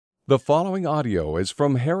The following audio is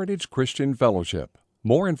from Heritage Christian Fellowship.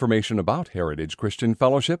 More information about Heritage Christian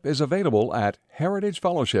Fellowship is available at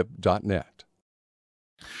heritagefellowship.net.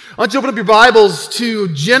 I want you to open up your Bibles to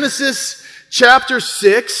Genesis chapter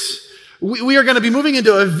 6. We are going to be moving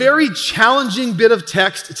into a very challenging bit of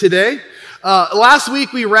text today. Last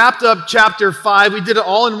week we wrapped up chapter 5. We did it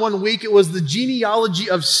all in 1 week. It was the genealogy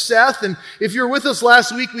of Seth. And if you were with us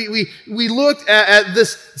last week, we looked at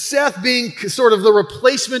this Seth being sort of the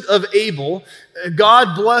replacement of Abel.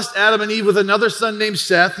 God blessed Adam and Eve with another son named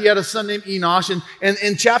Seth. He had a son named Enosh.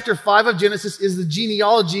 And chapter 5 of Genesis is the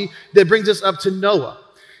genealogy that brings us up to Noah.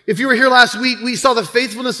 If you were here last week, we saw the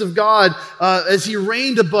faithfulness of God as he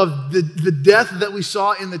reigned above the death that we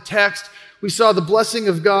saw in the text. We saw the blessing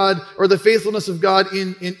of God, or the faithfulness of God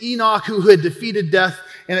in Enoch, who had defeated death,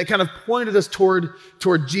 and it kind of pointed us toward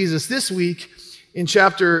Jesus. This week, in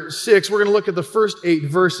chapter 6, we're going to look at the first 8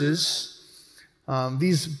 verses.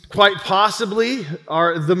 These quite possibly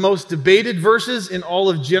are the most debated verses in all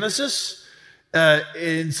of Genesis,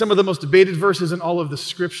 and some of the most debated verses in all of the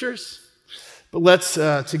Scriptures. But let's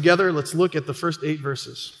look at the first 8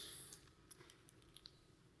 verses.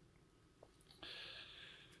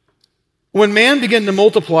 When man began to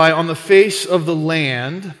multiply on the face of the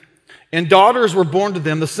land, and daughters were born to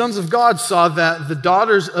them, the sons of God saw that the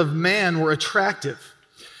daughters of man were attractive.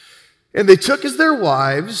 And they took as their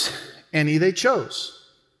wives any they chose.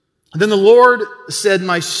 Then the Lord said,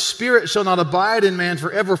 "My spirit shall not abide in man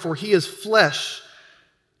forever, for he is flesh.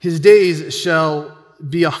 His days shall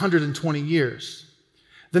be 120 years.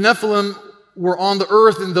 The Nephilim were on the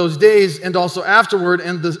earth in those days and also afterward,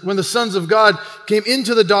 and when the sons of God came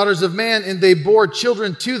into the daughters of man, and they bore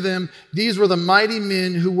children to them, these were the mighty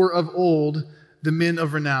men who were of old, the men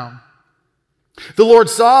of renown. The Lord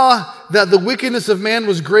saw that the wickedness of man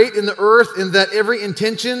was great in the earth, and that every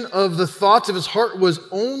intention of the thoughts of his heart was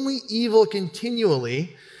only evil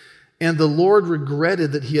continually. And the Lord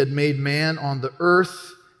regretted that he had made man on the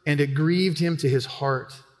earth, and it grieved him to his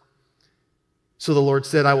heart. So the Lord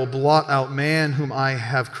said, I will blot out man whom I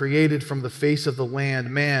have created from the face of the land,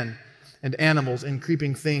 man and animals and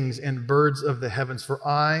creeping things and birds of the heavens, for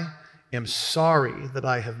I am sorry that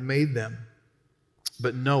I have made them.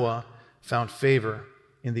 But Noah found favor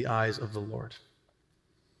in the eyes of the Lord."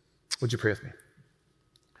 Would you pray with me?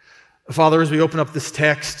 Father, as we open up this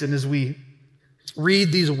text and as we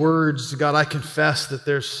read these words, God, I confess that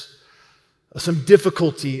there's some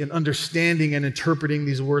difficulty in understanding and interpreting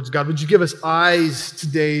these words. God, would you give us eyes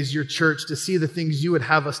today as your church to see the things you would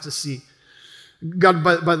have us to see? God,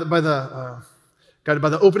 by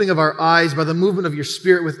the opening of our eyes, by the movement of your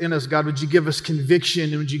Spirit within us, God, would you give us conviction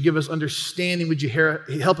and would you give us understanding? Would you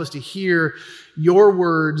help us to hear your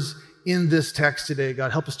words in this text today?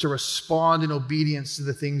 God, help us to respond in obedience to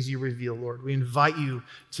the things you reveal, Lord. We invite you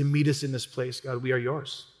to meet us in this place. God, we are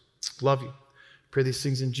yours. Love you. Pray these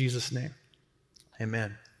things in Jesus' name.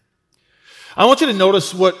 Amen. I want you to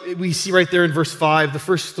notice what we see right there in verse 5, the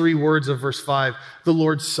first 3 words of verse 5. The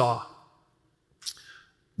Lord saw.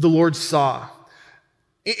 The Lord saw.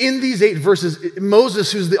 In these 8 verses,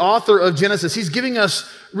 Moses, who's the author of Genesis, he's giving us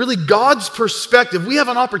really God's perspective. We have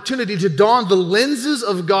an opportunity to don the lenses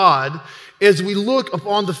of God as we look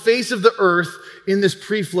upon the face of the earth in this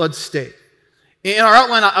pre-flood state. In our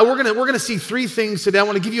outline, we're going to see 3 things today. I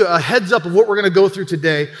want to give you a heads up of what we're going to go through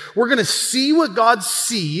today. We're going to see what God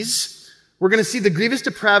sees. We're going to see the grievous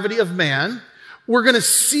depravity of man. We're going to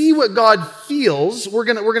see what God feels. We're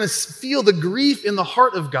going to feel the grief in the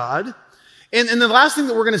heart of God. And the last thing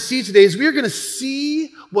that we're going to see today is we're going to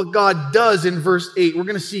see what God does in verse 8. We're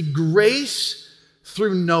going to see grace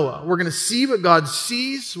through Noah. We're going to see what God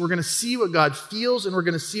sees, we're going to see what God feels, and we're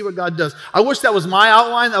going to see what God does. I wish that was my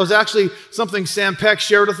outline. That was actually something Sam Peck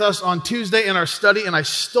shared with us on Tuesday in our study, and I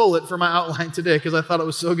stole it for my outline today because I thought it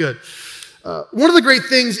was so good. One of the great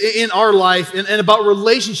things in our life and about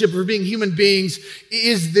relationship for being human beings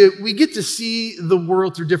is that we get to see the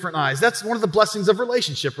world through different eyes. That's one of the blessings of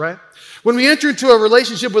relationship, right? When we enter into a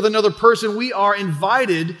relationship with another person, we are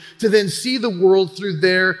invited to then see the world through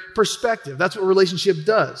their perspective. That's what relationship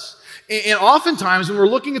does. And oftentimes, when we're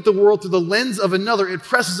looking at the world through the lens of another, it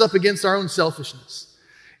presses up against our own selfishness.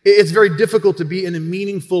 It's very difficult to be in a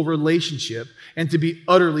meaningful relationship and to be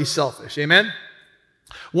utterly selfish. Amen?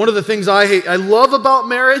 One of the things I love about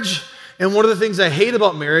marriage, and one of the things I hate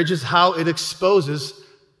about marriage is how it exposes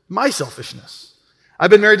my selfishness. I've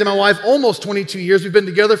been married to my wife almost 22 years. We've been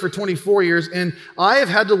together for 24 years, and I have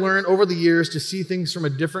had to learn over the years to see things from a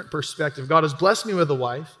different perspective. God has blessed me with a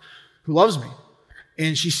wife who loves me,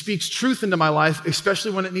 and she speaks truth into my life,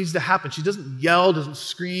 especially when it needs to happen. She doesn't yell, doesn't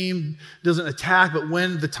scream, doesn't attack, but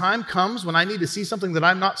when the time comes when I need to see something that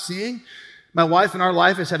I'm not seeing, my wife in our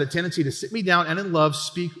life has had a tendency to sit me down and in love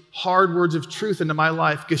speak hard words of truth into my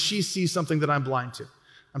life because she sees something that I'm blind to.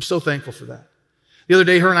 I'm so thankful for that. The other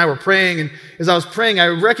day, her and I were praying, and as I was praying, I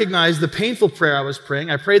recognized the painful prayer I was praying.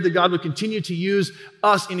 I prayed that God would continue to use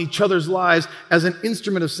us in each other's lives as an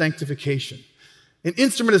instrument of sanctification. An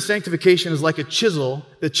instrument of sanctification is like a chisel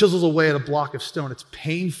that chisels away at a block of stone. It's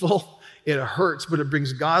painful, it hurts, but it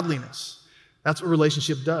brings godliness. That's what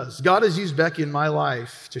relationship does. God has used Becky in my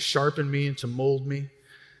life to sharpen me and to mold me.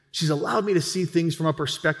 She's allowed me to see things from a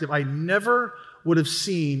perspective I never would have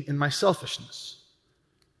seen in my selfishness.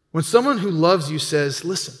 When someone who loves you says,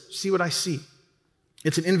 listen, see what I see,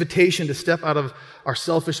 it's an invitation to step out of our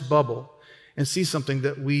selfish bubble and see something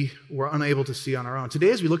that we were unable to see on our own.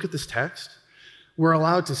 Today, as we look at this text, we're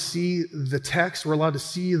allowed to see the text, we're allowed to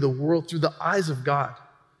see the world through the eyes of God.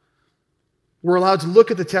 We're allowed to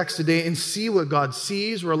look at the text today and see what God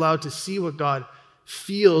sees. We're allowed to see what God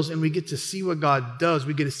feels, and we get to see what God does.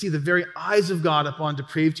 We get to see the very eyes of God upon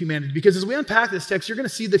depraved humanity. Because as we unpack this text, you're going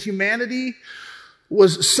to see that humanity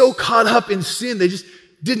was so caught up in sin, they just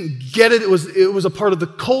didn't get it. It was a part of the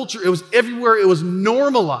culture. It was everywhere. It was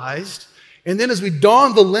normalized. And then as we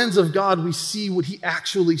don the lens of God, we see what he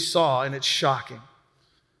actually saw, and it's shocking.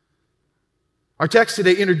 Our text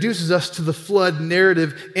today introduces us to the flood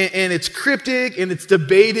narrative, and it's cryptic, and it's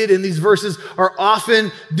debated, and these verses are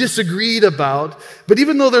often disagreed about. But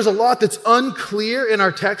even though there's a lot that's unclear in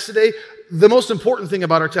our text today, the most important thing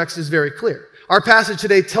about our text is very clear. Our passage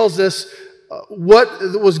today tells us what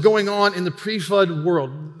was going on in the pre-flood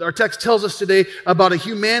world. Our text tells us today about a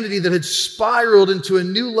humanity that had spiraled into a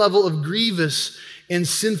new level of grievous and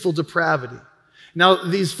sinful depravity. Now,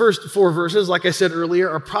 these first 4 verses, like I said earlier,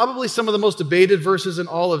 are probably some of the most debated verses in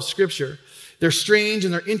all of Scripture. They're strange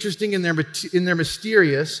and they're interesting and they're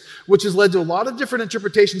mysterious, which has led to a lot of different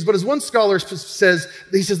interpretations. But as one scholar says,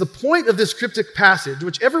 he says the point of this cryptic passage,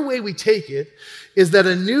 whichever way we take it, is that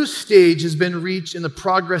a new stage has been reached in the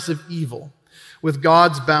progress of evil, with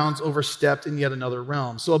God's bounds overstepped in yet another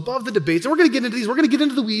realm. So above the debates, and we're going to get into these, we're going to get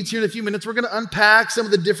into the weeds here in a few minutes. We're going to unpack some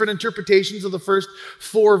of the different interpretations of the first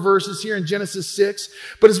 4 verses here in Genesis 6.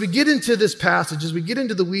 But as we get into this passage, as we get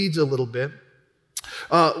into the weeds a little bit,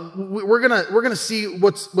 we're going to see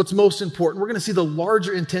what's most important. We're going to see the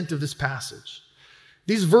larger intent of this passage.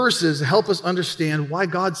 These verses help us understand why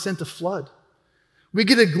God sent a flood. We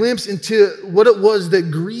get a glimpse into what it was that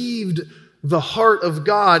grieved the heart of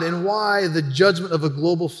God and why the judgment of a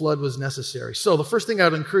global flood was necessary. So the first thing I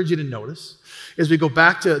would encourage you to notice as we go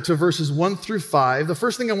back to verses 1 through 5, the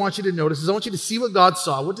first thing I want you to notice is I want you to see what God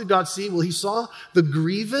saw. What did God see? Well, he saw the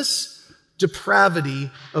grievous depravity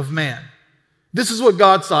of man. This is what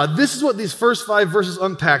God saw. This is what these first 5 verses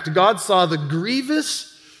unpacked. God saw the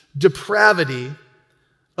grievous depravity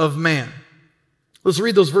of man. Let's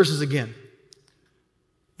read those verses again.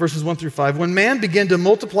 Verses 1 through 5. When man began to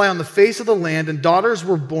multiply on the face of the land and daughters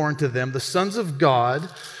were born to them, the sons of God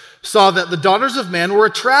saw that the daughters of man were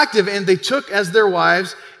attractive, and they took as their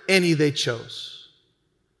wives any they chose.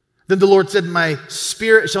 Then the Lord said, my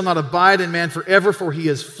spirit shall not abide in man forever, for he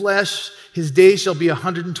is flesh. His days shall be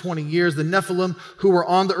 120 years. The Nephilim who were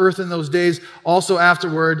on the earth in those days, also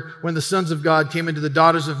afterward, when the sons of God came into the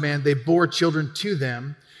daughters of man, they bore children to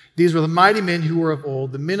them. These were the mighty men who were of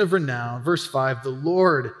old, the men of renown. Verse 5, the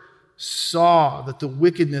Lord saw that the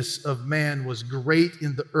wickedness of man was great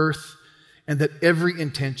in the earth, and that every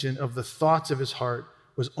intention of the thoughts of his heart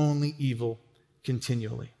was only evil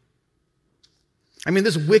continually. I mean,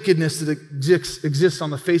 this wickedness that exists on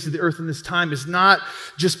the face of the earth in this time is not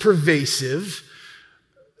just pervasive.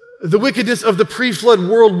 The wickedness of the pre-flood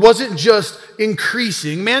world wasn't just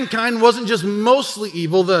increasing. Mankind wasn't just mostly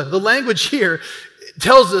evil. The language here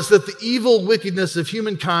tells us that the evil wickedness of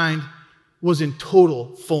humankind was in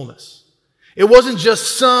total fullness. It wasn't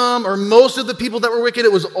just some or most of the people that were wicked.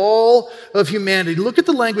 It was all of humanity. Look at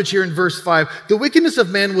the language here in verse 5. The wickedness of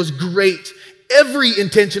man was great. Every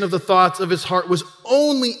intention of the thoughts of his heart was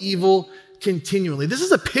only evil continually. This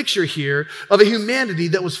is a picture here of a humanity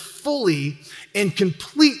that was fully and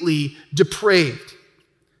completely depraved.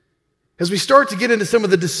 As we start to get into some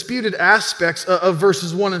of the disputed aspects of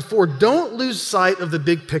verses 1 and 4, don't lose sight of the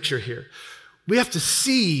big picture here. We have to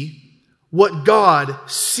see what God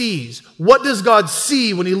sees. What does God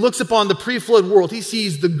see when he looks upon the pre-flood world? He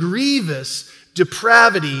sees the grievous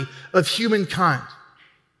depravity of humankind.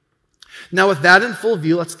 Now, with that in full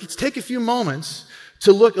view, let's take a few moments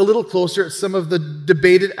to look a little closer at some of the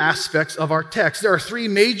debated aspects of our text. There are 3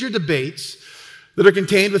 major debates that are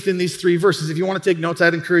contained within these three verses. If you want to take notes,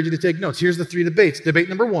 I'd encourage you to take notes. Here's the three debates. Debate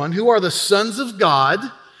number one, who are the sons of God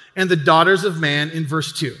and the daughters of man in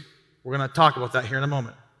verse 2? We're going to talk about that here in a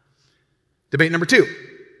moment. Debate number two,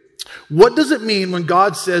 what does it mean when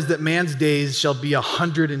God says that man's days shall be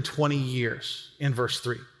 120 years in verse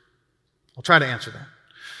 3? I'll try to answer that.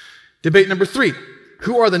 Debate number three,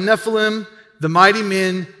 who are the Nephilim, the mighty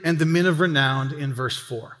men, and the men of renown in verse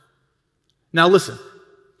 4? Now listen,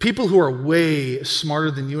 people who are way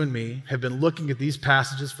smarter than you and me have been looking at these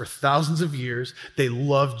passages for thousands of years. They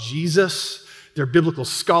love Jesus. They're biblical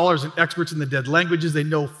scholars and experts in the dead languages. They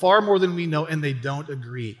know far more than we know, and they don't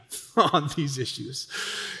agree on these issues.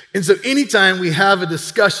 And so anytime we have a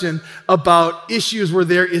discussion about issues where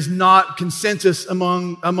there is not consensus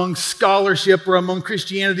among scholarship or among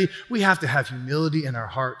Christianity, we have to have humility in our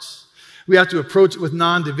hearts. We have to approach it with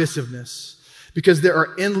non-divisiveness, because there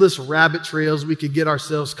are endless rabbit trails we could get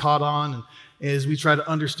ourselves caught on as we try to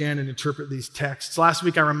understand and interpret these texts. Last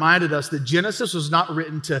week I reminded us that Genesis was not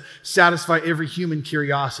written to satisfy every human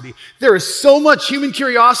curiosity. There is so much human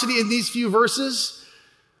curiosity in these few verses.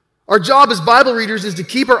 Our job as Bible readers is to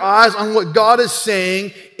keep our eyes on what God is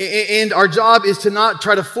saying, and our job is to not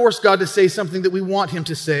try to force God to say something that we want him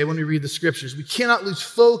to say when we read the scriptures. We cannot lose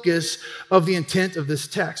focus of the intent of this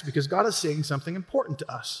text, because God is saying something important to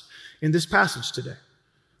us in this passage today.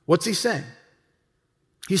 What's he saying?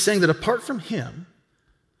 He's saying that apart from him,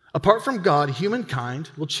 apart from God,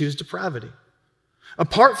 humankind will choose depravity.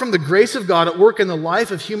 Apart from the grace of God at work in the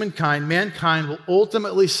life of humankind, mankind will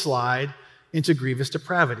ultimately slide into grievous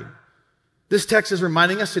depravity. This text is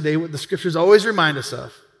reminding us today what the scriptures always remind us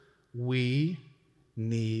of. We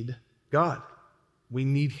need God. We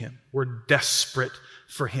need him. We're desperate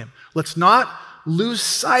for him. Let's not lose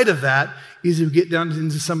sight of that as we get down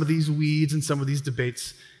into some of these weeds and some of these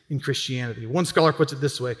debates in Christianity. One scholar puts it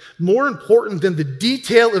this way: more important than the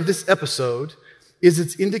detail of this episode is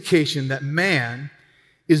its indication that man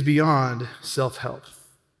is beyond self-help.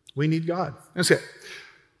 We need God. Okay,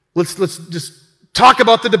 let's just talk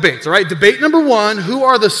about the debates, all right? Debate number one, who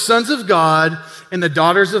are the sons of God and the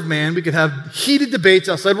daughters of man? We could have heated debates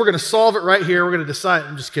outside. We're going to solve it right here. We're going to decide.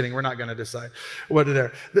 I'm just kidding. We're not going to decide what are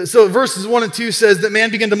there. So verses 1 and 2 says that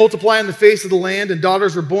man began to multiply on the face of the land and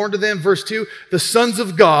daughters were born to them. Verse 2, the sons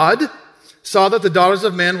of God saw that the daughters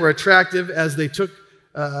of men were attractive as they took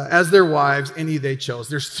as their wives any they chose.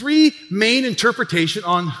 There's three main interpretations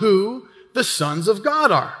on who the sons of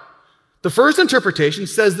God are. The first interpretation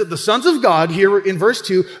says that the sons of God here in verse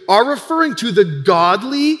 2 are referring to the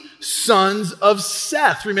godly sons of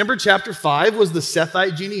Seth. Remember, chapter 5 was the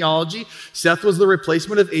Sethite genealogy. Seth was the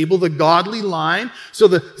replacement of Abel, the godly line. So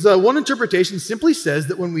the one interpretation simply says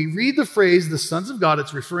that when we read the phrase the sons of God,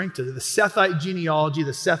 it's referring to the Sethite genealogy,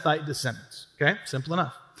 the Sethite descendants. Okay? Simple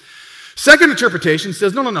enough. Second interpretation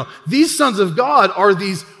says, no. These sons of God are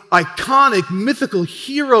these iconic mythical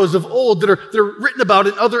heroes of old that are written about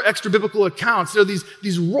in other extra-biblical accounts. They're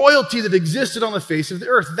these royalty that existed on the face of the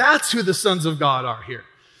earth. That's who the sons of God are here.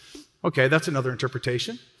 Okay, that's another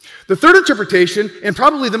interpretation. The third interpretation, and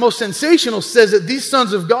probably the most sensational, says that these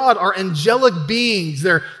sons of God are angelic beings.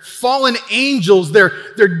 They're fallen angels.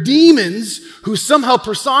 They're demons who somehow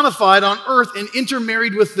personified on earth and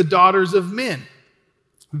intermarried with the daughters of men.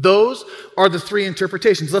 Those are the three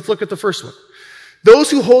interpretations. Let's look at the first one.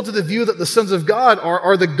 Those who hold to the view that the sons of God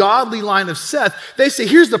are the godly line of Seth, they say,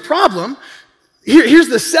 here's the problem. Here's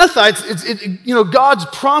the Sethites. It's God's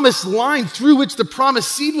promised line through which the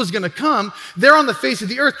promised seed was going to come. They're on the face of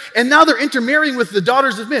the earth, and now they're intermarrying with the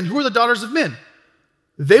daughters of men. Who are the daughters of men?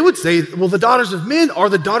 They would say, well, the daughters of men are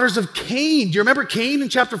the daughters of Cain. Do you remember Cain in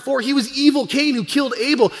chapter 4? He was evil Cain who killed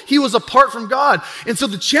Abel. He was apart from God. And so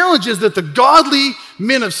the challenge is that the godly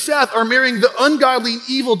men of Seth are marrying the ungodly and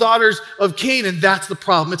evil daughters of Cain, and that's the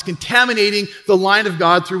problem. It's contaminating the line of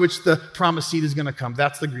God through which the promised seed is going to come.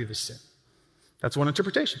 That's the grievous sin. That's one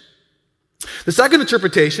interpretation. The second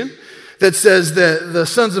interpretation that says that the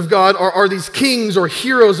sons of God are these kings or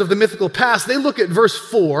heroes of the mythical past, they look at verse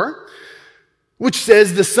 4, which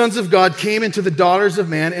says the sons of God came into the daughters of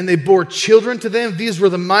man and they bore children to them. These were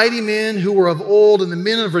the mighty men who were of old and the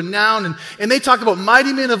men of renown. And they talk about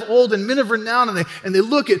mighty men of old and men of renown, and they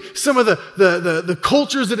look at some of the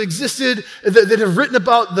cultures that existed that have written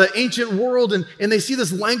about the ancient world, and they see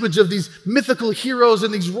this language of these mythical heroes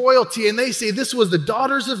and these royalty, and they say this was the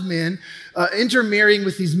daughters of men intermarrying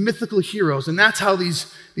with these mythical heroes. And that's how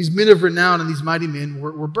these men of renown and these mighty men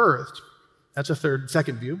were birthed. That's a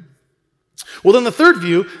second view. Well, then the third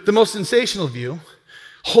view, the most sensational view,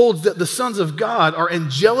 holds that the sons of God are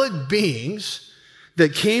angelic beings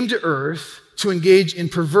that came to earth to engage in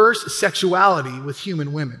perverse sexuality with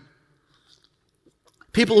human women.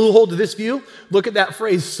 People who hold to this view look at that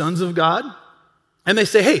phrase, sons of God, and they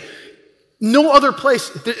say, hey, no other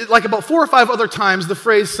place, like about 4 or 5 other times, the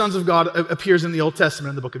phrase sons of God appears in the Old Testament,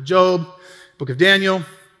 in the book of Job, book of Daniel.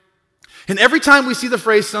 And every time we see the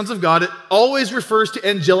phrase sons of God, it always refers to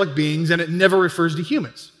angelic beings and it never refers to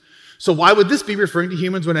humans. So why would this be referring to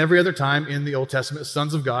humans when every other time in the Old Testament,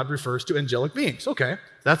 sons of God refers to angelic beings? Okay,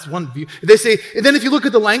 that's one view. They say, and then if you look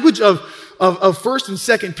at the language of 1st and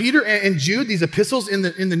 2nd Peter and Jude, these epistles in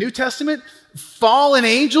the New Testament, fallen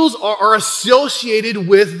angels are associated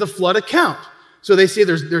with the flood account. So they say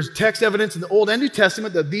there's text evidence in the Old and New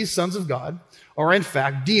Testament that these sons of God are in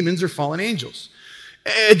fact demons or fallen angels.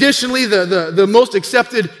 Additionally, the most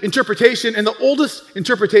accepted interpretation and the oldest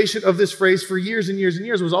interpretation of this phrase for years and years and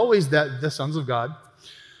years was always that the sons of God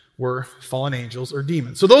were fallen angels or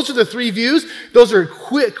demons. So those are the 3 views. Those are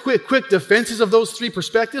quick defenses of those 3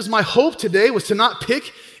 perspectives. My hope today was to not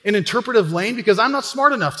pick an interpretive lane because I'm not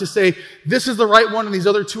smart enough to say this is the right one and these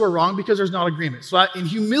other 2 are wrong because there's not agreement. So in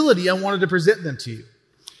humility, I wanted to present them to you.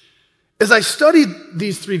 As I studied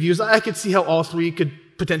these 3 views, I could see how all 3 could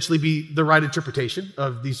potentially be the right interpretation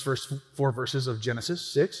of these first 4 verses of Genesis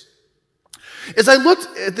 6. As I looked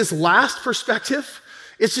at this last perspective,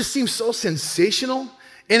 it just seems so sensational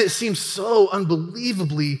and it seems so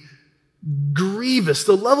unbelievably grievous.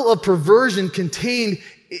 The level of perversion contained,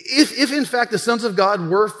 if in fact the sons of God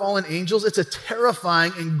were fallen angels, it's a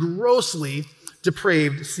terrifying and grossly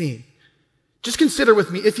depraved scene. Just consider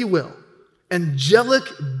with me, if you will, angelic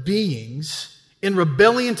beings in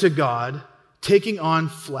rebellion to God taking on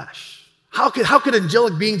flesh. How could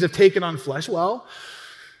angelic beings have taken on flesh? Well,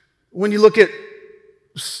 when you look at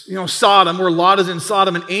Sodom, where Lot is in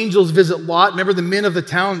Sodom, and angels visit Lot. Remember, the men of the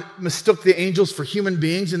town mistook the angels for human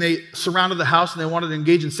beings, and they surrounded the house, and they wanted to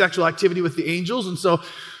engage in sexual activity with the angels. And so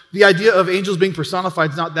the idea of angels being personified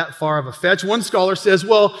is not that far of a fetch. One scholar says,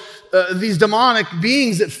 well, these demonic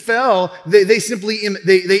beings that fell, they simply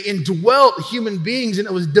indwelt human beings, and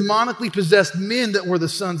it was demonically possessed men that were the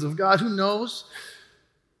sons of God. Who knows?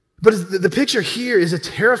 But the picture here is a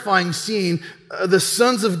terrifying scene. The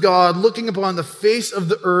sons of God looking upon the face of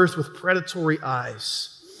the earth with predatory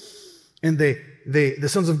eyes. And the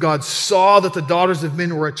sons of God saw that the daughters of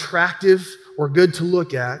men were attractive or good to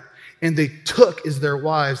look at, and they took as their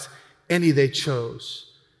wives any they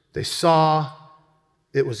chose. They saw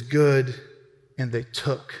it was good, and they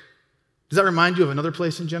took. Does that remind you of another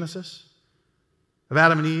place in Genesis? Of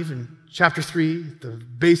Adam and Eve in chapter 3, the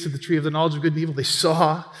base of the tree of the knowledge of good and evil. They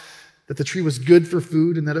saw that the tree was good for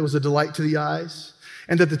food and that it was a delight to the eyes,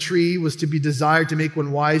 and that the tree was to be desired to make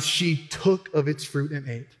one wise. She took of its fruit and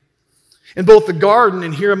ate. In both the garden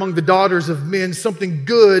and here among the daughters of men, something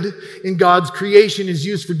good in God's creation is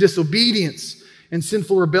used for disobedience and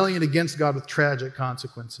sinful rebellion against God with tragic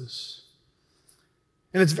consequences.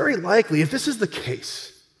 And it's very likely, if this is the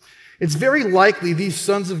case, it's very likely these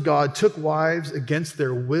sons of God took wives against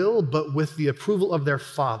their will, but with the approval of their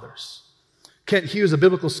fathers. Kent Hughes, a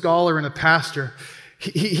biblical scholar and a pastor,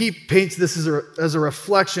 he paints this as a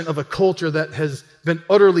reflection of a culture that has been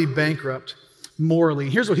utterly bankrupt morally.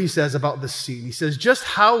 Here's what he says about this scene. He says, just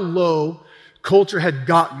how low culture had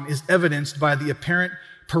gotten is evidenced by the apparent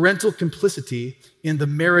parental complicity in the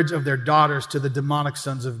marriage of their daughters to the demonic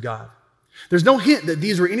sons of God. There's no hint that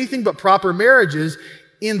these were anything but proper marriages.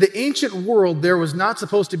 In the ancient world, there was not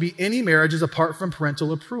supposed to be any marriages apart from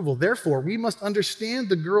parental approval. Therefore, we must understand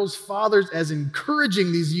the girls' fathers as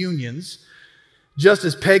encouraging these unions, just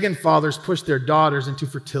as pagan fathers push their daughters into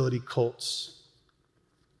fertility cults.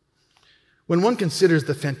 When one considers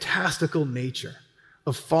the fantastical nature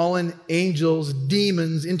of fallen angels,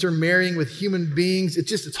 demons intermarrying with human beings,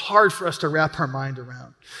 it's hard for us to wrap our mind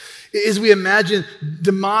around. As we imagine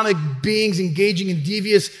demonic beings engaging in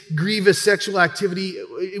devious, grievous sexual activity,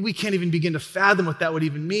 we can't even begin to fathom what that would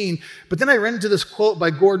even mean. But then I ran into this quote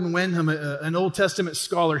by Gordon Wenham, an Old Testament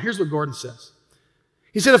scholar. Here's what Gordon says.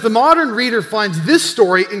 He said, if the modern reader finds this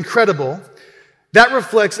story incredible, that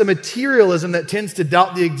reflects a materialism that tends to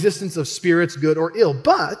doubt the existence of spirits, good or ill.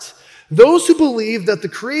 But those who believe that the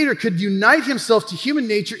Creator could unite himself to human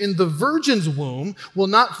nature in the virgin's womb will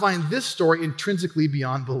not find this story intrinsically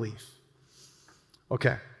beyond belief.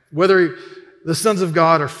 Okay, whether the sons of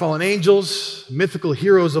God are fallen angels, mythical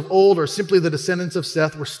heroes of old, or simply the descendants of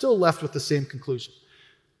Seth, we're still left with the same conclusion.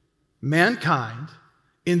 Mankind,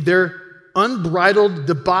 in their unbridled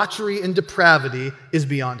debauchery and depravity, is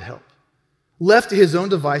beyond help. Left to his own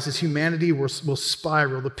devices, humanity will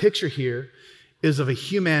spiral. The picture here is of a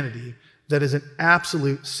humanity that is an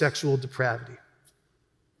absolute sexual depravity.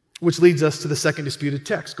 Which leads us to the second disputed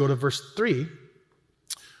text. Go to verse 3.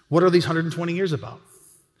 What are these 120 years about?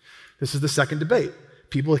 This is the second debate.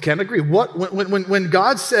 people can't agree. When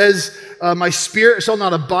God says, my spirit shall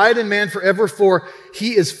not abide in man forever, for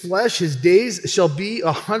he is flesh, his days shall be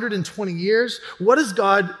 120 years. What is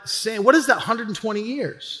God saying? What is that 120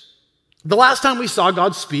 years? The last time we saw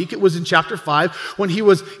God speak, it was in chapter 5, when he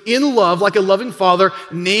was in love, like a loving father,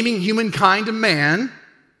 naming humankind a man.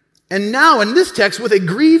 And now in this text, with a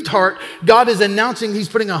grieved heart, God is announcing he's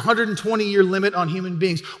putting a 120-year limit on human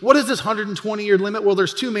beings. What is this 120-year limit? Well,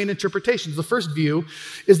 there's two main interpretations. The first view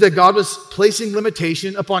is that God was placing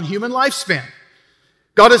limitation upon human lifespan.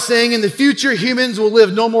 God is saying in the future, humans will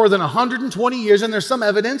live no more than 120 years, and there's some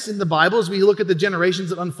evidence in the Bible as we look at the generations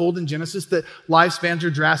that unfold in Genesis that lifespans are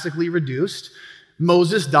drastically reduced.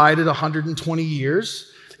 Moses died at 120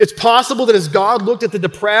 years. It's possible that as God looked at the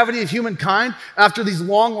depravity of humankind after these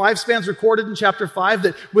long lifespans recorded in chapter 5,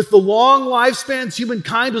 that with the long lifespans,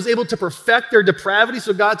 humankind was able to perfect their depravity.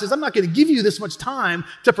 So God says, I'm not going to give you this much time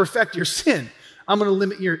to perfect your sin. I'm going to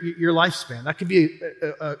limit your lifespan. That could be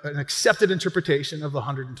an accepted interpretation of the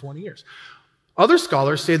 120 years. Other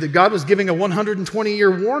scholars say that God was giving a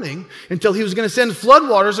 120-year warning until he was going to send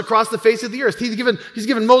floodwaters across the face of the earth. He's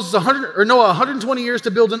given Moses 120 years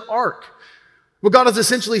to build an ark. What God is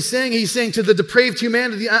essentially saying, he's saying to the depraved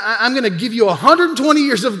humanity, I'm going to give you 120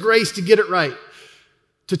 years of grace to get it right,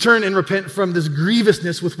 to turn and repent from this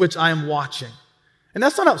grievousness with which I am watching. And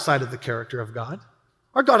that's not outside of the character of God.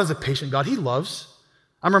 Our God is a patient God. He loves.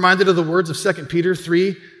 I'm reminded of the words of 2 Peter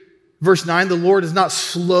 3, verse 9. The Lord is not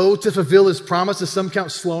slow to fulfill his promise, as some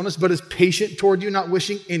count slowness, but is patient toward you, not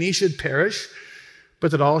wishing any should perish,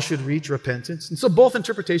 but that all should reach repentance. And so both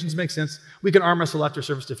interpretations make sense. We can arm wrestle after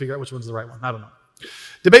service to figure out which one's the right one. I don't know.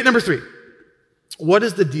 Debate number 3. What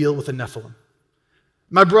is the deal with the Nephilim?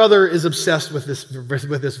 My brother is obsessed with this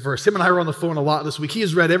verse. Him and I were on the phone a lot this week. He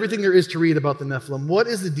has read everything there is to read about the Nephilim. What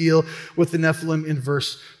is the deal with the Nephilim in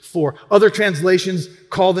verse 4? Other translations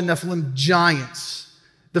call the Nephilim giants.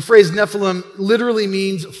 The phrase Nephilim literally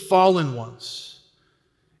means fallen ones.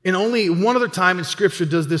 And only one other time in Scripture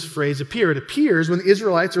does this phrase appear. It appears when the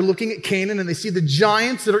Israelites are looking at Canaan and they see the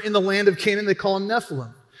giants that are in the land of Canaan. They call them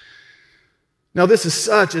Nephilim. Now, this is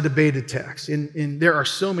such a debated text, and there are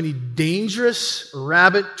so many dangerous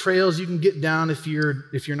rabbit trails you can get down if you're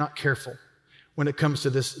not careful when it comes to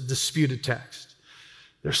this disputed text.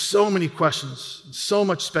 There's so many questions, so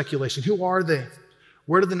much speculation. Who are they?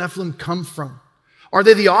 Where did the Nephilim come from? Are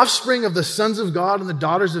they the offspring of the sons of God and the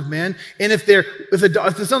daughters of men? And if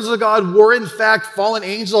the sons of God were in fact fallen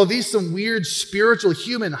angels, are these some weird spiritual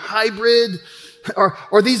human hybrid?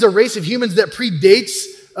 Are these a race of humans that predates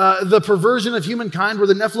the perversion of humankind? Were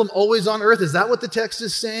the Nephilim always on earth? Is that what the text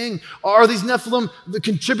is saying? Are these Nephilim the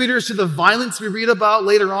contributors to the violence we read about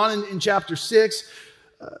later on in chapter 6?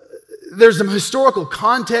 There's some historical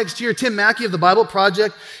context here. Tim Mackey of the Bible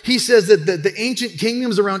Project, he says that the ancient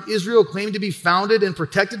kingdoms around Israel claim to be founded and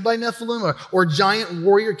protected by Nephilim, or giant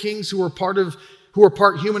warrior kings who were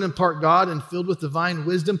part human and part God and filled with divine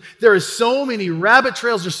wisdom. There is so many rabbit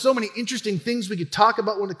trails. There's so many interesting things we could talk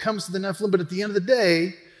about when it comes to the Nephilim, but at the end of the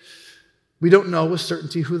day, we don't know with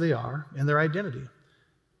certainty who they are and their identity.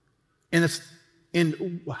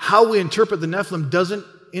 And how we interpret the Nephilim doesn't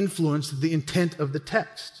influence the intent of the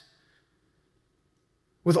text.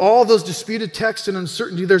 With all those disputed texts and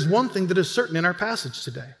uncertainty, there's one thing that is certain in our passage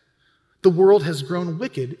today. The world has grown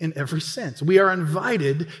wicked in every sense. We are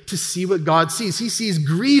invited to see what God sees. He sees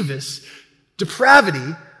grievous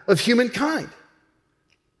depravity of humankind.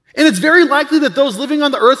 And it's very likely that those living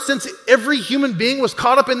on the earth, since every human being was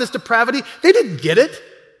caught up in this depravity, they didn't get it.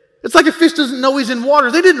 It's like a fish doesn't know he's in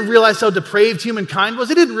water. They didn't realize how depraved humankind was.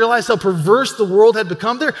 They didn't realize how perverse the world had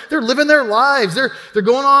become. They're living their lives. They're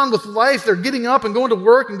going on with life. They're getting up and going to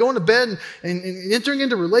work and going to bed and entering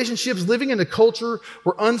into relationships, living in a culture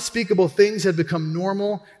where unspeakable things had become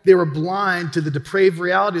normal. They were blind to the depraved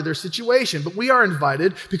reality of their situation. But we are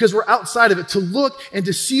invited, because we're outside of it, to look and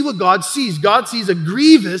to see what God sees. God sees a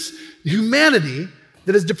grievous humanity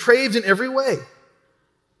that is depraved in every way.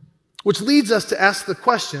 Which leads us to ask the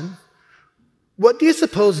question, what do you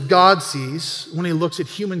suppose God sees when he looks at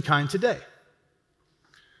humankind today?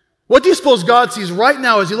 What do you suppose God sees right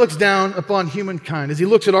now as he looks down upon humankind, as he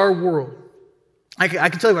looks at our world? I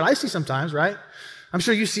can tell you what I see sometimes, right? I'm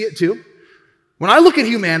sure you see it too. When I look at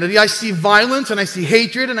humanity, I see violence and I see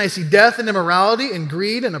hatred and I see death and immorality and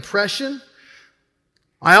greed and oppression.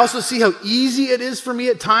 I also see how easy it is for me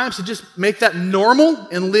at times to just make that normal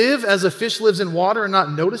and live as a fish lives in water and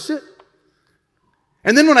not notice it.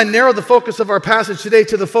 And then when I narrowed the focus of our passage today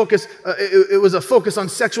to the focus, it was a focus on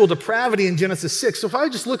sexual depravity in Genesis 6. So if I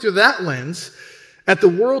just look through that lens at the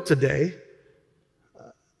world today,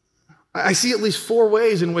 I see at least 4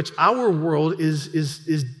 ways in which our world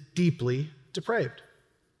is deeply depraved.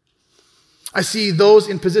 I see those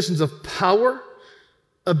in positions of power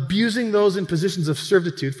abusing those in positions of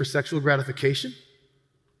servitude for sexual gratification.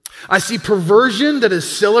 I see perversion that is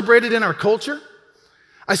celebrated in our culture.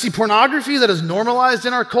 I see pornography that is normalized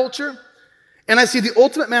in our culture. And I see the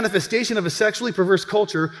ultimate manifestation of a sexually perverse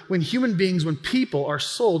culture when people are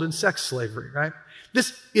sold in sex slavery, right?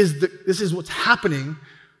 This is what's happening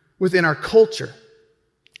within our culture.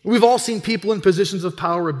 We've all seen people in positions of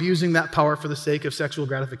power abusing that power for the sake of sexual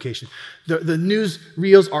gratification. The news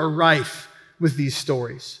reels are rife with these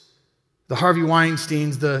stories. The Harvey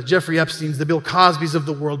Weinsteins, the Jeffrey Epsteins, the Bill Cosbys of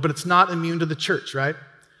the world, but it's not immune to the church, right?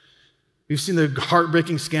 We've seen the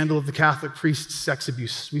heartbreaking scandal of the Catholic priest's sex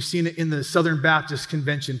abuse. We've seen it in the Southern Baptist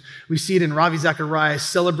Convention. We see it in Ravi Zacharias,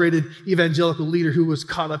 celebrated evangelical leader who was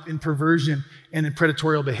caught up in perversion and in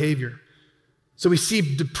predatorial behavior. So we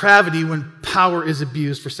see depravity when power is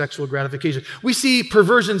abused for sexual gratification. We see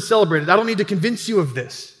perversion celebrated. I don't need to convince you of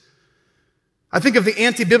this. I think of the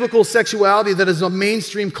anti-biblical sexuality that is a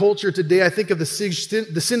mainstream culture today. I think of the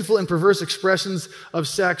sinful and perverse expressions of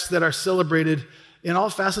sex that are celebrated in all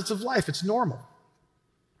facets of life. It's normal.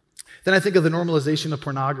 Then I think of the normalization of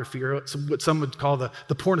pornography, or what some would call the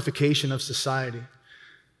pornification of society.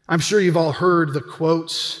 I'm sure you've all heard the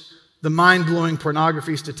quotes, the mind-blowing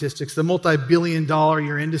pornography statistics, the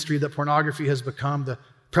multi-billion-dollar-a-year industry that pornography has become, the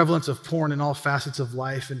prevalence of porn in all facets of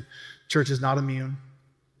life, and church is not immune.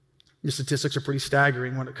 The statistics are pretty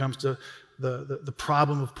staggering when it comes to the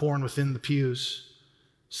problem of porn within the pews.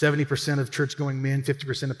 70% of church-going men,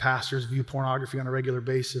 50% of pastors view pornography on a regular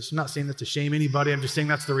basis. I'm not saying that to shame anybody. I'm just saying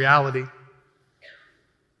that's the reality.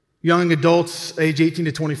 Young adults, age 18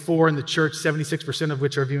 to 24 in the church, 76% of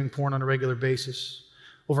which are viewing porn on a regular basis.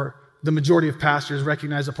 The majority of pastors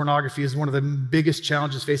recognize that pornography is one of the biggest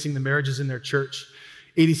challenges facing the marriages in their church.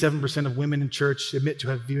 87% of women in church admit to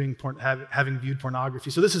having viewed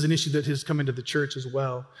pornography. So this is an issue that has come into the church as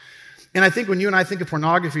well. And I think when you and I think of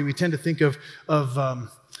pornography, we tend to think of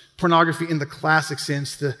pornography in the classic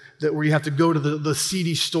sense, that where you have to go to the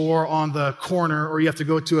CD store on the corner, or you have to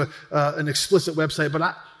go to an explicit website.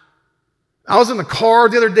 But I was in the car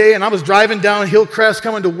the other day, and I was driving down Hillcrest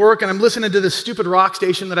coming to work, and I'm listening to this stupid rock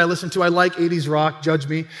station that I listen to. I like 80s rock, judge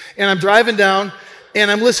me. And I'm driving down,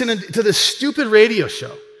 and I'm listening to this stupid radio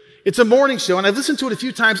show. It's a morning show, and I've listened to it a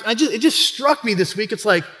few times. It just struck me this week. It's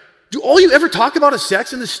like, do all you ever talk about is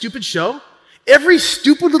sex in this stupid show? Every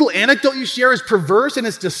stupid little anecdote you share is perverse, and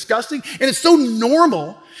it's disgusting, and it's so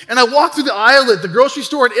normal. And I walk through the aisle at the grocery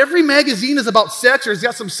store, and every magazine is about sex, or it's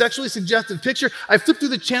got some sexually suggestive picture. I flip through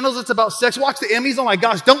the channels, it's about sex. Watch the Emmys. Oh my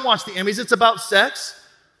gosh, don't watch the Emmys. It's about sex.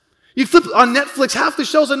 You flip on Netflix, half the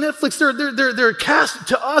shows on Netflix, they're cast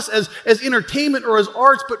to us as entertainment or as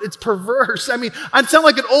arts, but it's perverse. I mean, I sound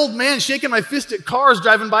like an old man shaking my fist at cars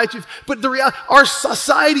driving by, but the reality, our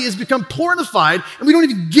society has become pornified, and we don't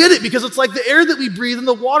even get it because it's like the air that we breathe and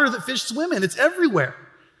the water that fish swim in. It's everywhere.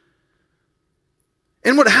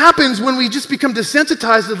 And what happens when we just become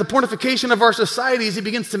desensitized to the pornification of our society is it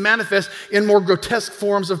begins to manifest in more grotesque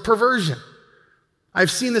forms of perversion. I've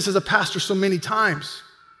seen this as a pastor so many times.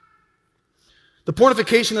 The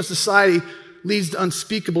pornification of society leads to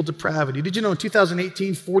unspeakable depravity. Did you know in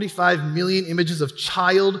 2018, 45 million images of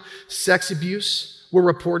child sex abuse were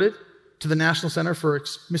reported to the National Center for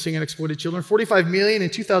Missing and Exploited Children? 45 million in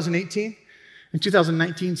 2018. In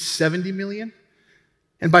 2019, 70 million.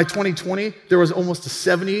 And by 2020, there was almost a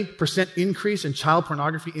 70% increase in child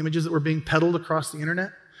pornography images that were being peddled across the internet.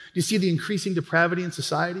 Do you see the increasing depravity in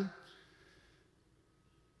society?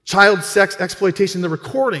 Child sex exploitation, the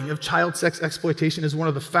recording of child sex exploitation is one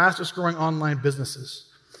of the fastest growing online businesses.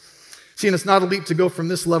 See, and it's not a leap to go from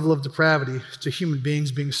this level of depravity to human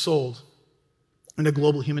beings being sold in a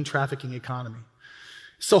global human trafficking economy.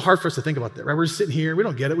 It's so hard for us to think about that, right? We're just sitting here, we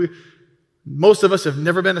don't get it. Most of us have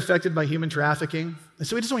never been affected by human trafficking, and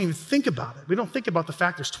so we just don't even think about it. We don't think about the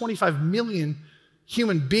fact there's 25 million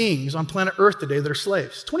human beings on planet Earth today that are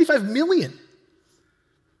slaves. 25 million.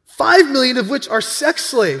 5 million of which are sex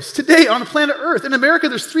slaves today on planet Earth. In America,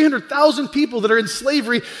 there's 300,000 people that are in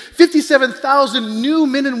slavery, 57,000 new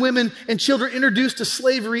men and women and children introduced to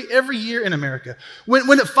slavery every year in America.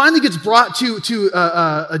 When it finally gets brought to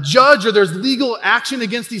a judge or there's legal action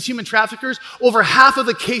against these human traffickers, over half of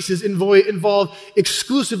the cases involve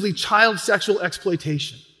exclusively child sexual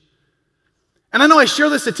exploitation. And I know I share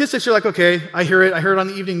the statistics, you're like, okay, I hear it on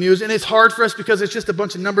the evening news, and it's hard for us because it's just a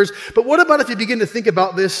bunch of numbers. But what about if you begin to think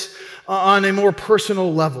about this on a more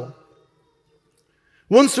personal level?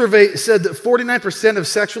 One survey said that 49% of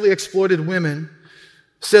sexually exploited women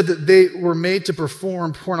said that they were made to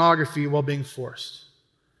perform pornography while being forced.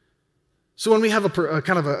 So when we have a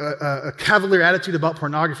kind of a cavalier attitude about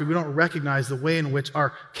pornography, we don't recognize the way in which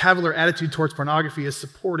our cavalier attitude towards pornography is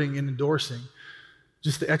supporting and endorsing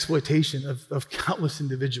just the exploitation of countless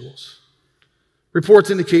individuals. Reports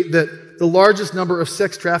indicate that the largest number of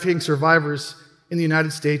sex trafficking survivors in the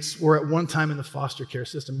United States were at one time in the foster care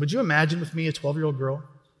system. Would you imagine with me a 12-year-old girl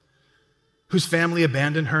whose family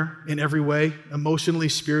abandoned her in every way, emotionally,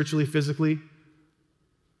 spiritually, physically,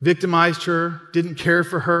 victimized her, didn't care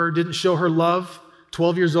for her, didn't show her love?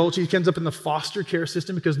 12 years old, she ends up in the foster care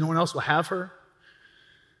system because no one else will have her.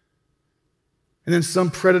 And then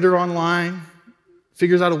some predator online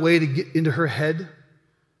figures out a way to get into her head,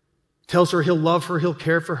 tells her he'll love her, he'll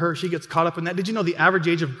care for her. She gets caught up in that. Did you know the average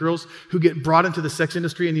age of girls who get brought into the sex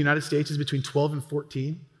industry in the United States is between 12 and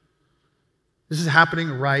 14? This is happening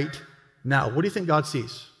right now. What do you think God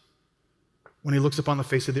sees when he looks upon the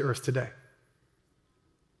face of the earth today?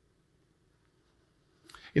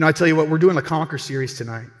 You know, I tell you what, we're doing a Conquer series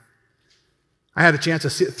tonight. I had a chance to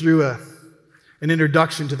sit through an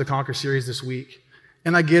introduction to the Conquer series this week,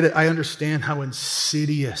 and I get it. I understand how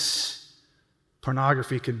insidious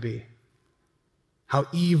pornography can be, how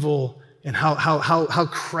evil and how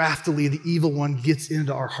craftily the evil one gets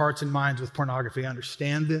into our hearts and minds with pornography. I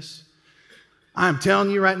understand this. I'm telling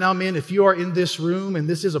you right now, man, if you are in this room and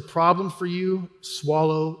this is a problem for you,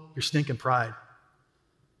 swallow your stinking pride.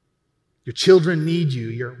 Your children need you.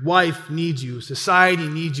 Your wife needs you. Society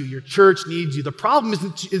needs you. Your church needs you. The problem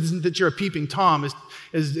isn't that you're a peeping Tom,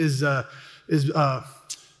 as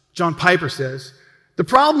John Piper says. The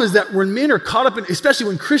problem is that when men are caught up in, especially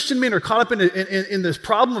when Christian men are caught up in this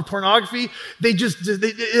problem of pornography,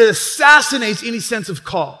 it assassinates any sense of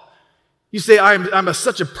call. You say, I'm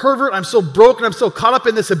such a pervert, I'm so broken, I'm so caught up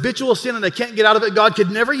in this habitual sin and I can't get out of it. God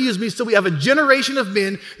could never use me. So we have a generation of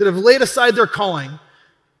men that have laid aside their calling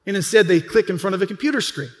and instead they click in front of a computer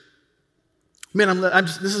screen. Man,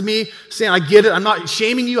 this is me saying, I get it. I'm not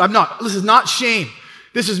shaming you. This is not shame.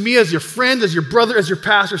 This is me as your friend, as your brother, as your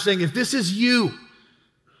pastor saying, if this is you,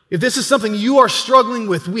 if this is something you are struggling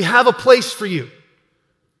with, we have a place for you.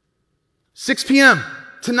 6 p.m.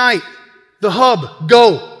 tonight, the hub,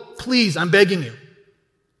 go. Please, I'm begging you.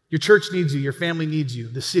 Your church needs you. Your family needs you.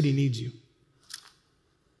 The city needs you.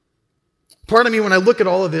 Part of me, when I look at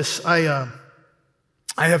all of this, I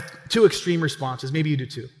have two extreme responses. Maybe you do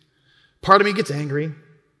too. Part of me gets angry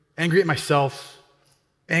at myself,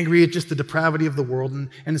 angry at just the depravity of the world,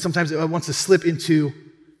 and sometimes it wants to slip into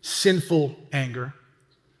sinful anger.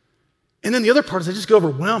 And then the other part is I just get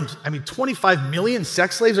overwhelmed. I mean, 25 million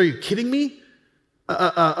sex slaves? Are you kidding me?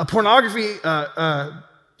 A pornography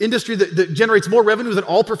industry that generates more revenue than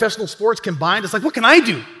all professional sports combined. It's like, what can I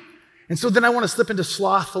do? And so then I want to slip into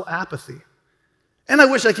slothful apathy. And I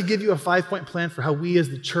wish I could give you a 5-point plan for how we as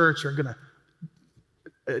the church are going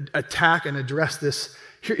to attack and address this.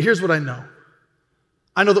 Here's what I know.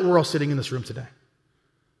 I know that we're all sitting in this room today.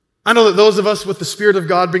 I know that those of us with the Spirit of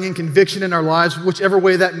God bringing conviction in our lives, whichever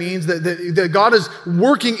way that means, that God is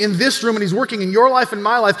working in this room and He's working in your life and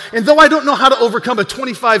my life. And though I don't know how to overcome a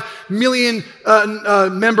 25 million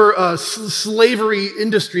member slavery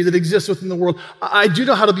industry that exists within the world, I do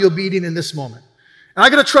know how to be obedient in this moment. And I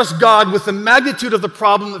got to trust God with the magnitude of the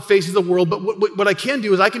problem that faces the world, but what I can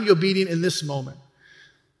do is I can be obedient in this moment.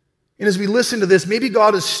 And as we listen to this, maybe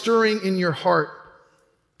God is stirring in your heart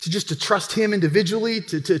to trust Him individually,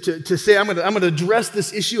 to say, I'm going to address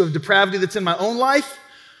this issue of depravity that's in my own life.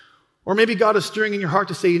 Or maybe God is stirring in your heart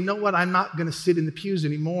to say, you know what, I'm not going to sit in the pews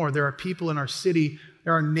anymore. There are people in our city,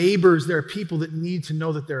 there are neighbors, there are people that need to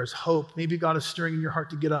know that there is hope. Maybe God is stirring in your heart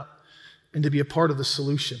to get up and to be a part of the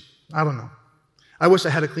solution. I don't know. I wish I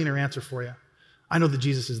had a cleaner answer for you. I know that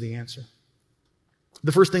Jesus is the answer.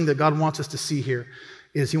 The first thing that God wants us to see here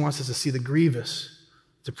is He wants us to see the grievous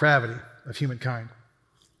depravity of humankind.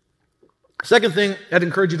 Second thing I'd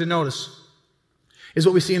encourage you to notice is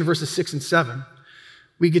what we see in verses 6 and 7.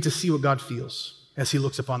 We get to see what God feels as He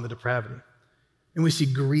looks upon the depravity. And we see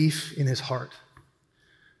grief in His heart.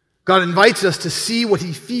 God invites us to see what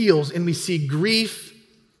He feels, and we see grief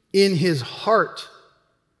in His heart.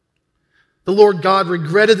 The Lord God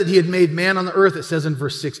regretted that He had made man on the earth, it says in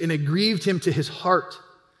verse 6, and it grieved Him to His heart.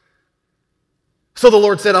 So the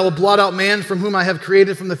Lord said, I will blot out man from whom I have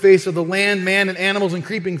created from the face of the land, man and animals and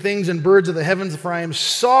creeping things and birds of the heavens, for I am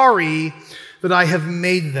sorry that I have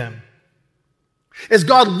made them. As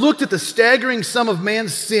God looked at the staggering sum of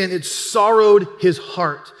man's sin, it sorrowed His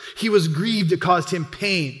heart. He was grieved, it caused Him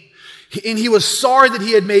pain. And He was sorry that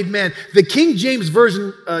He had made man. The King James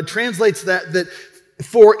Version translates that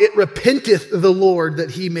For it repenteth the Lord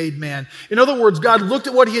that he made man. In other words, God looked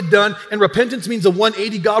at what he had done, and repentance means a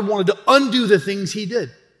 180. God wanted to undo the things he did.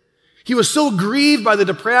 He was so grieved by the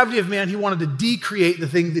depravity of man, he wanted to decreate the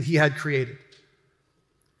thing that he had created.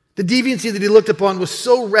 The deviancy that he looked upon was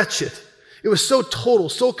so wretched. It was so total,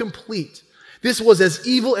 so complete. This was as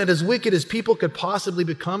evil and as wicked as people could possibly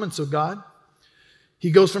become. And so God, he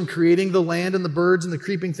goes from creating the land and the birds and the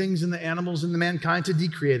creeping things and the animals and the mankind to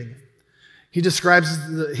decreating it. He describes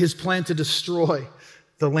his plan to destroy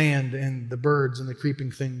the land and the birds and the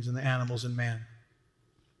creeping things and the animals and man.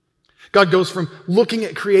 God goes from looking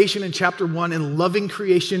at creation in chapter 1 and loving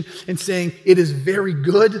creation and saying it is very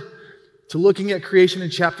good to looking at creation in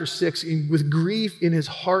chapter 6 and with grief in his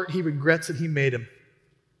heart, he regrets that he made him.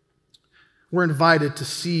 We're invited to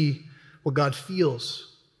see what God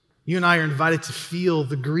feels. You and I are invited to feel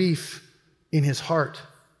the grief in his heart.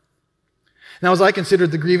 Now, as I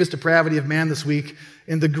considered the grievous depravity of man this week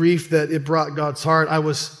and the grief that it brought God's heart, I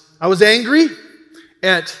was angry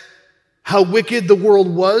at how wicked the world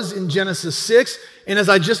was in Genesis 6. And as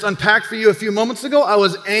I just unpacked for you a few moments ago, I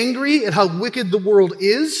was angry at how wicked the world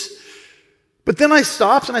is. But then I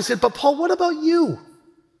stopped and I said, but Paul, what about you?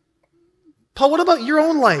 Paul, what about your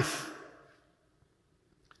own life?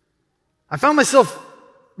 I found myself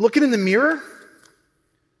looking in the mirror.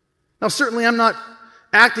 Now, certainly I'm not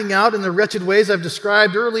acting out in the wretched ways I've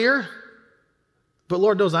described earlier, but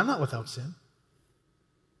Lord knows I'm not without sin.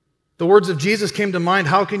 The words of Jesus came to mind,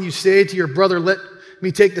 how can you say to your brother, let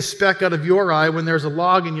me take the speck out of your eye when there's a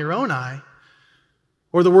log in your own eye?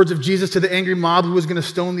 Or the words of Jesus to the angry mob who was going to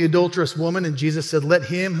stone the adulterous woman, and Jesus said, let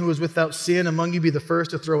him who is without sin among you be the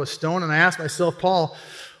first to throw a stone. And I asked myself, Paul,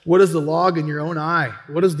 what is the log in your own eye?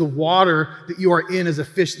 What is the water that you are in as a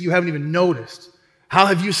fish that you haven't even noticed? How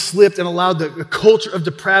have you slipped and allowed the culture of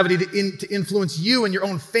depravity to influence you and your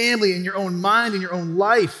own family and your own mind and your own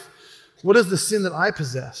life? What is the sin that I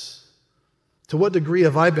possess? To what degree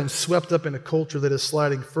have I been swept up in a culture that is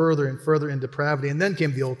sliding further and further in depravity? And then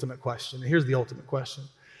came the ultimate question. And here's the ultimate question.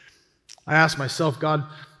 I asked myself, God,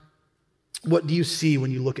 what do you see when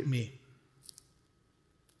you look at me?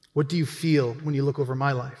 What do you feel when you look over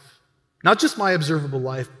my life? Not just my observable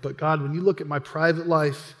life, but God, when you look at my private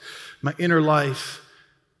life, my inner life,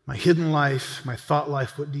 my hidden life, my thought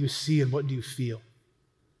life, what do you see and what do you feel?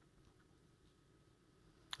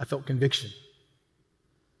 I felt conviction.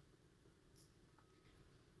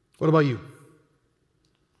 What about you?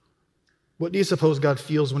 What do you suppose God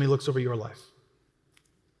feels when he looks over your life?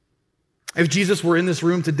 If Jesus were in this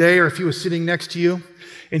room today, or if he was sitting next to you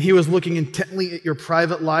and he was looking intently at your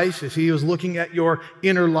private life, if he was looking at your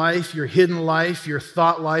inner life, your hidden life, your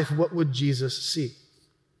thought life, what would Jesus see?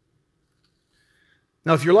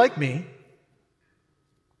 Now, if you're like me,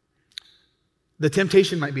 the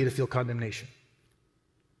temptation might be to feel condemnation.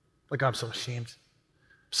 Like, I'm so ashamed.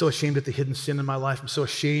 I'm so ashamed at the hidden sin in my life. I'm so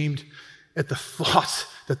ashamed at the thought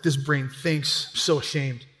that this brain thinks. I'm so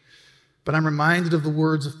ashamed. But I'm reminded of the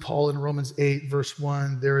words of Paul in Romans 8, verse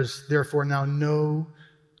 1. There is therefore now no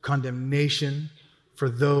condemnation for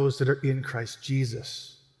those that are in Christ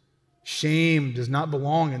Jesus. Shame does not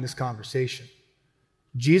belong in this conversation.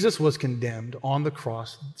 Jesus was condemned on the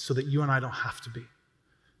cross so that you and I don't have to be.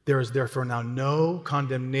 There is therefore now no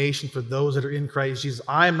condemnation for those that are in Christ Jesus.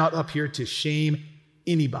 I am not up here to shame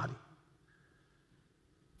anybody.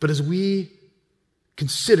 But as we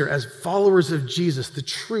consider, as followers of Jesus, the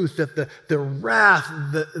truth that the wrath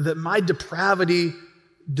that my depravity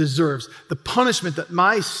deserves, the punishment that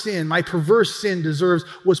my sin, my perverse sin deserves,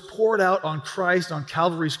 was poured out on Christ on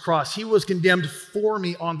Calvary's cross. He was condemned for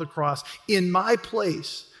me on the cross in my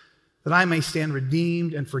place, that I may stand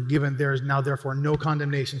redeemed and forgiven. There is now therefore no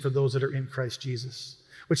condemnation for those that are in Christ Jesus.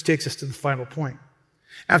 Which takes us to the final point.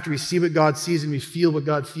 After we see what God sees and we feel what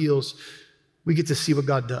God feels, we get to see what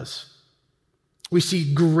God does. We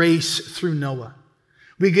see grace through Noah.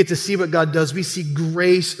 We get to see what God does. We see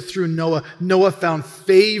grace through Noah. Noah found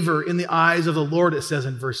favor in the eyes of the Lord, it says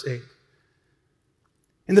in verse 8.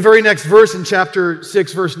 In the very next verse, in chapter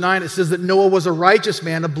 6, verse 9, it says that Noah was a righteous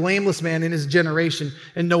man, a blameless man in his generation,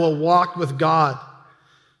 and Noah walked with God.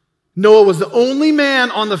 Noah was the only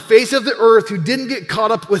man on the face of the earth who didn't get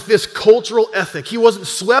caught up with this cultural ethic. He wasn't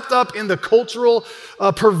swept up in the cultural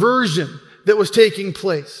perversion that was taking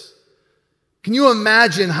place. Can you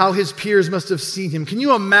imagine how his peers must have seen him? Can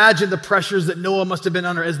you imagine the pressures that Noah must have been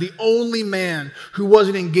under as the only man who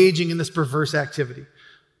wasn't engaging in this perverse activity?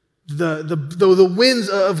 The winds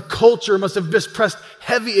of culture must have just pressed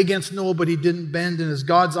heavy against Noah, but he didn't bend. And as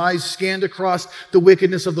God's eyes scanned across the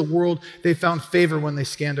wickedness of the world, they found favor when they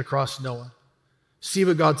scanned across Noah. See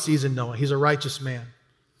what God sees in Noah. He's a righteous man.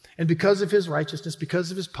 And because of his righteousness,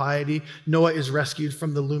 because of his piety, Noah is rescued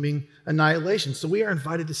from the looming annihilation. So we are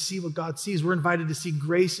invited to see what God sees. We're invited to see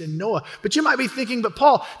grace in Noah. But you might be thinking, but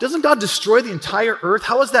Paul, doesn't God destroy the entire earth?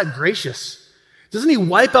 How is that gracious? Doesn't he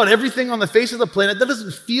wipe out everything on the face of the planet? That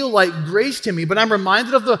doesn't feel like grace to me, but I'm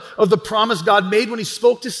reminded of the promise God made when he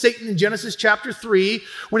spoke to Satan in Genesis chapter 3,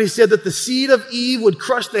 when he said that the seed of Eve would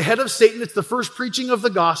crush the head of Satan. It's the first preaching of the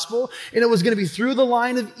gospel, and it was going to be through the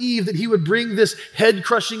line of Eve that he would bring this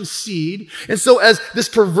head-crushing seed. And so as this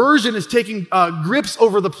perversion is taking grips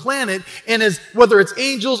over the planet, and as whether it's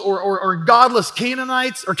angels or godless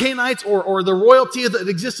Canaanites or the royalty that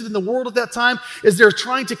existed in the world at that time, as they're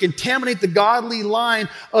trying to contaminate the godly line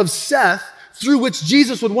of Seth, through which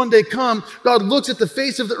Jesus would one day come, God looks at the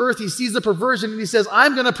face of the earth, he sees the perversion, and he says,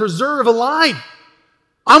 I'm going to preserve a line.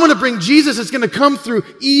 I'm going to bring Jesus. It's going to come through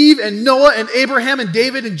Eve and Noah and Abraham and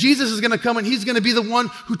David, and Jesus is going to come, and he's going to be the one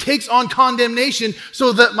who takes on condemnation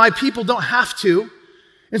so that my people don't have to.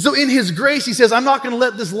 And so in his grace, he says, I'm not going to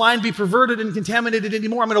let this line be perverted and contaminated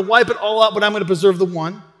anymore. I'm going to wipe it all out, but I'm going to preserve the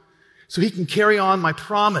one so he can carry on my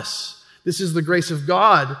promise. This is the grace of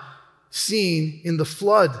God seen in the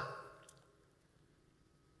flood.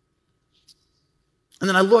 And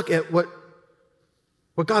then I look at what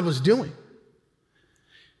God was doing.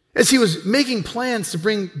 As he was making plans to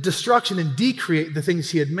bring destruction and decreate the things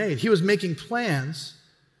he had made, he was making plans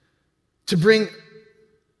to bring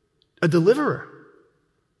a deliverer.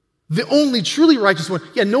 The only truly righteous one.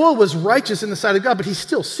 Yeah, Noah was righteous in the sight of God, but he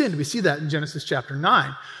still sinned. We see that in Genesis chapter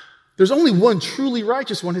 9. There's only one truly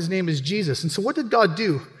righteous one. His name is Jesus. And so what did God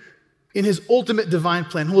do in his ultimate divine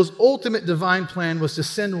plan? Well, his ultimate divine plan was to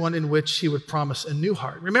send one in which he would promise a new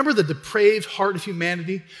heart. Remember the depraved heart of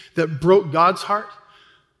humanity that broke God's heart?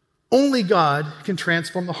 Only God can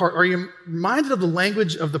transform the heart. Are you reminded of the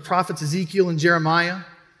language of the prophets Ezekiel and Jeremiah?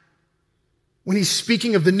 When he's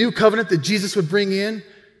speaking of the new covenant that Jesus would bring in,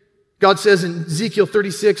 God says in Ezekiel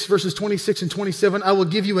 36, verses 26 and 27, I will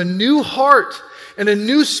give you a new heart and a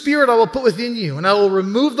new spirit I will put within you, and I will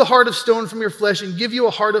remove the heart of stone from your flesh and give you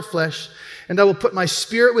a heart of flesh, and I will put my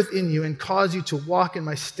spirit within you and cause you to walk in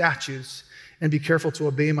my statutes and be careful to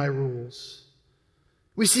obey my rules.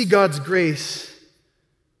 We see God's grace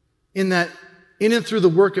in that in and through the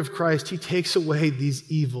work of Christ, he takes away these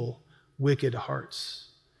evil, wicked hearts,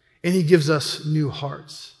 and he gives us new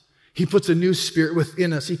hearts. He puts a new spirit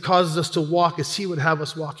within us. He causes us to walk as he would have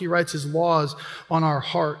us walk. He writes his laws on our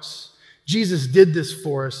hearts. Jesus did this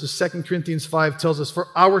for us. As 2 Corinthians 5 tells us, for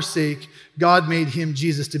our sake, God made him,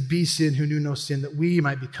 Jesus, to be sin who knew no sin, that we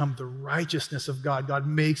might become the righteousness of God. God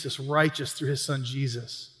makes us righteous through his son,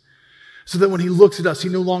 Jesus. So that when he looks at us, he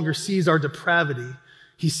no longer sees our depravity.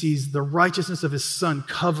 He sees the righteousness of his son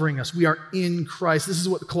covering us. We are in Christ. This is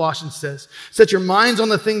what Colossians says. Set your minds on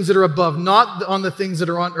the things that are above, not on the things that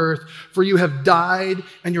are on earth, for you have died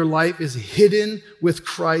and your life is hidden with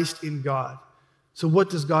Christ in God. So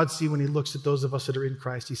what does God see when he looks at those of us that are in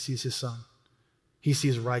Christ? He sees his son. He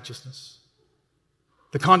sees righteousness.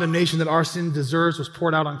 The condemnation that our sin deserves was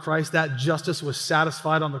poured out on Christ. That justice was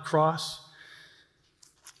satisfied on the cross.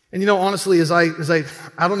 And honestly,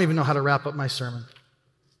 I don't even know how to wrap up my sermon.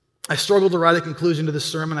 I struggled to write a conclusion to this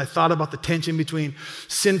sermon. I thought about the tension between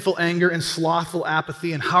sinful anger and slothful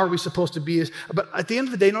apathy and how are we supposed to be. But at the end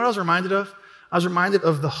of the day, you know what I was reminded of? I was reminded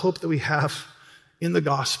of the hope that we have in the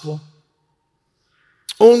gospel.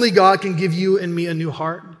 Only God can give you and me a new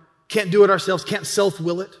heart. Can't do it ourselves, can't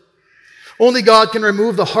self-will it. Only God can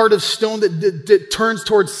remove the heart of stone that turns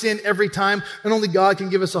towards sin every time. And only God can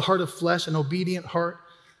give us a heart of flesh, an obedient heart.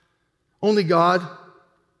 Only God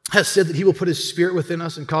has said that he will put his spirit within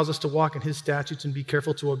us and cause us to walk in his statutes and be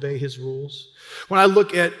careful to obey his rules. When I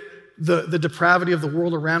look at the depravity of the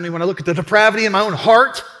world around me, when I look at the depravity in my own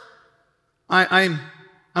heart, I'm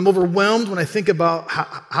overwhelmed when I think about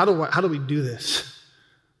how do we do this?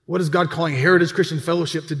 What is God calling Heritage Christian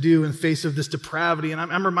Fellowship to do in face of this depravity? And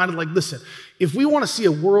I'm reminded, listen, if we want to see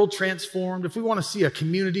a world transformed, if we want to see a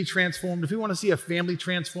community transformed, if we want to see a family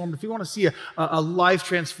transformed, if we want to see a life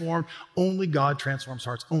transformed, only God transforms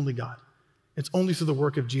hearts, only God. It's only through the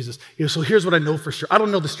work of Jesus. So here's what I know for sure. I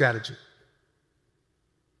don't know the strategy.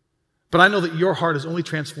 But I know that your heart is only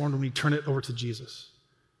transformed when we turn it over to Jesus,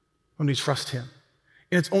 when we trust him.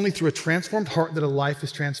 And it's only through a transformed heart that a life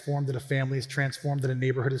is transformed, that a family is transformed, that a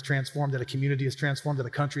neighborhood is transformed, that a community is transformed, that a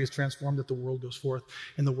country is transformed, that the world goes forth,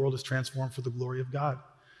 and the world is transformed for the glory of God.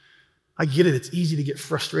 I get it. It's easy to get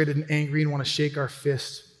frustrated and angry and want to shake our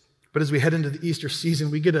fists. But as we head into the Easter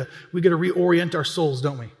season, we get to reorient our souls,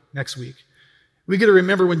 don't we, next week? We get to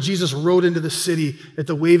remember when Jesus rode into the city at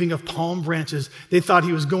the waving of palm branches, they thought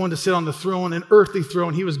he was going to sit on the throne, an earthly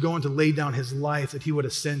throne. He was going to lay down his life, that he would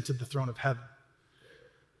ascend to the throne of heaven.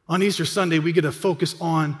 On Easter Sunday, we get to focus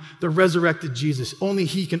on the resurrected Jesus. Only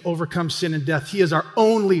he can overcome sin and death. He is our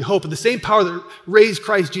only hope. And the same power that raised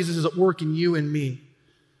Christ Jesus is at work in you and me.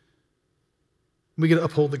 We get to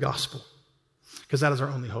uphold the gospel because that is our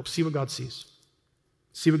only hope. See what God sees.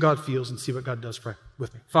 See what God feels and see what God does. Pray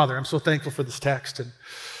with me. Father, I'm so thankful for this text. And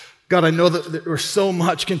God, I know that there's so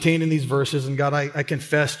much contained in these verses. And God, I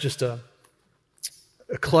confess just a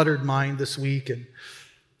cluttered mind this week and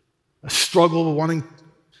a struggle with wanting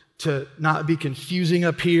to not be confusing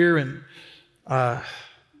up here and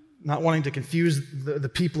not wanting to confuse the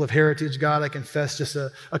people of Heritage. God, I confess just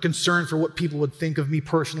a concern for what people would think of me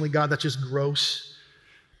personally. God, that's just gross.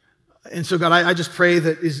 And so, God, I just pray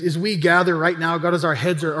that as we gather right now, God, as our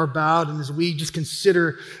heads are bowed and as we just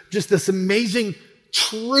consider just this amazing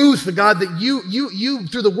truth, God, that you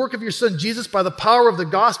through the work of your Son, Jesus, by the power of the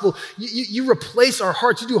gospel, you replace our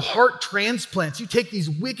hearts. You do heart transplants. You take these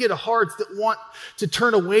wicked hearts that want to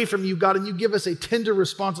turn away from you, God, and you give us a tender,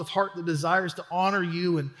 responsive heart that desires to honor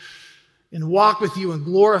you and walk with you and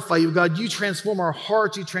glorify you. God, you transform our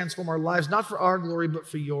hearts, you transform our lives, not for our glory, but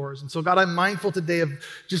for yours. And so, God, I'm mindful today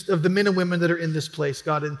of the men and women that are in this place,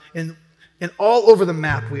 God, and all over the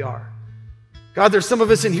map we are. God, there's some of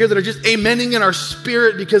us in here that are just amening in our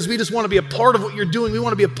spirit because we just want to be a part of what you're doing. We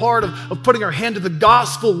want to be a part of putting our hand to the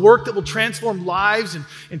gospel work that will transform lives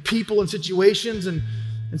and people and situations. And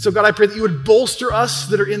so, God, I pray that you would bolster us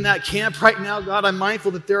that are in that camp right now. God, I'm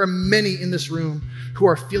mindful that there are many in this room who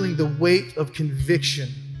are feeling the weight of conviction,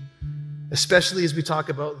 especially as we talk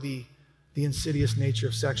about the insidious nature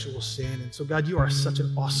of sexual sin. And so, God, you are such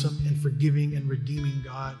an awesome and forgiving and redeeming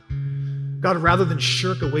God. God, rather than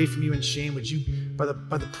shirk away from you in shame, would you, by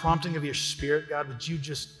the prompting of your Spirit, God, would you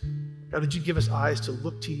give us eyes to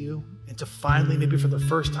look to you and to finally, maybe for the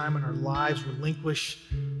first time in our lives, relinquish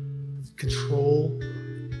control.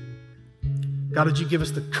 God, would you give us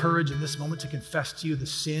the courage in this moment to confess to you the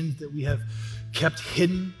sins that we have kept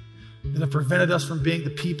hidden, that have prevented us from being the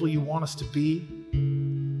people you want us to be.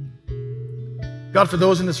 God, for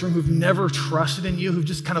those in this room who've never trusted in you, who've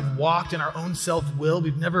just kind of walked in our own self-will,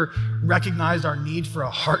 we've never recognized our need for a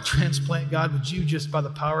heart transplant, God, would you just, by the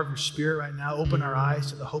power of your Spirit right now, open our eyes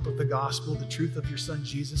to the hope of the gospel, the truth of your Son,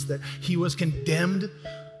 Jesus, that he was condemned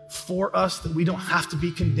for us, that we don't have to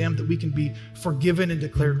be condemned, that we can be forgiven and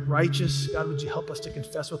declared righteous. God, would you help us to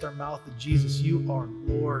confess with our mouth that Jesus, you are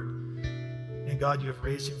Lord, and God, you have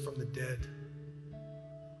raised him from the dead.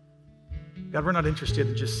 God, we're not interested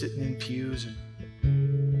in just sitting in pews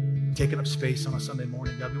and taking up space on a Sunday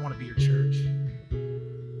morning. God, we want to be your church.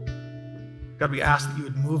 God, we ask that you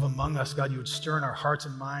would move among us. God, you would stir in our hearts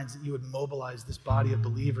and minds, that you would mobilize this body of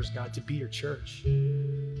believers, God, to be your church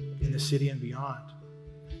in the city and beyond.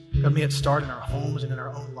 God, may it start in our homes and in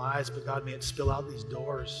our own lives, but God, may it spill out these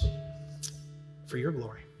doors for your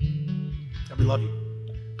glory. God, we love you.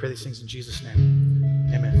 Pray these things in Jesus' name.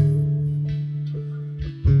 Amen.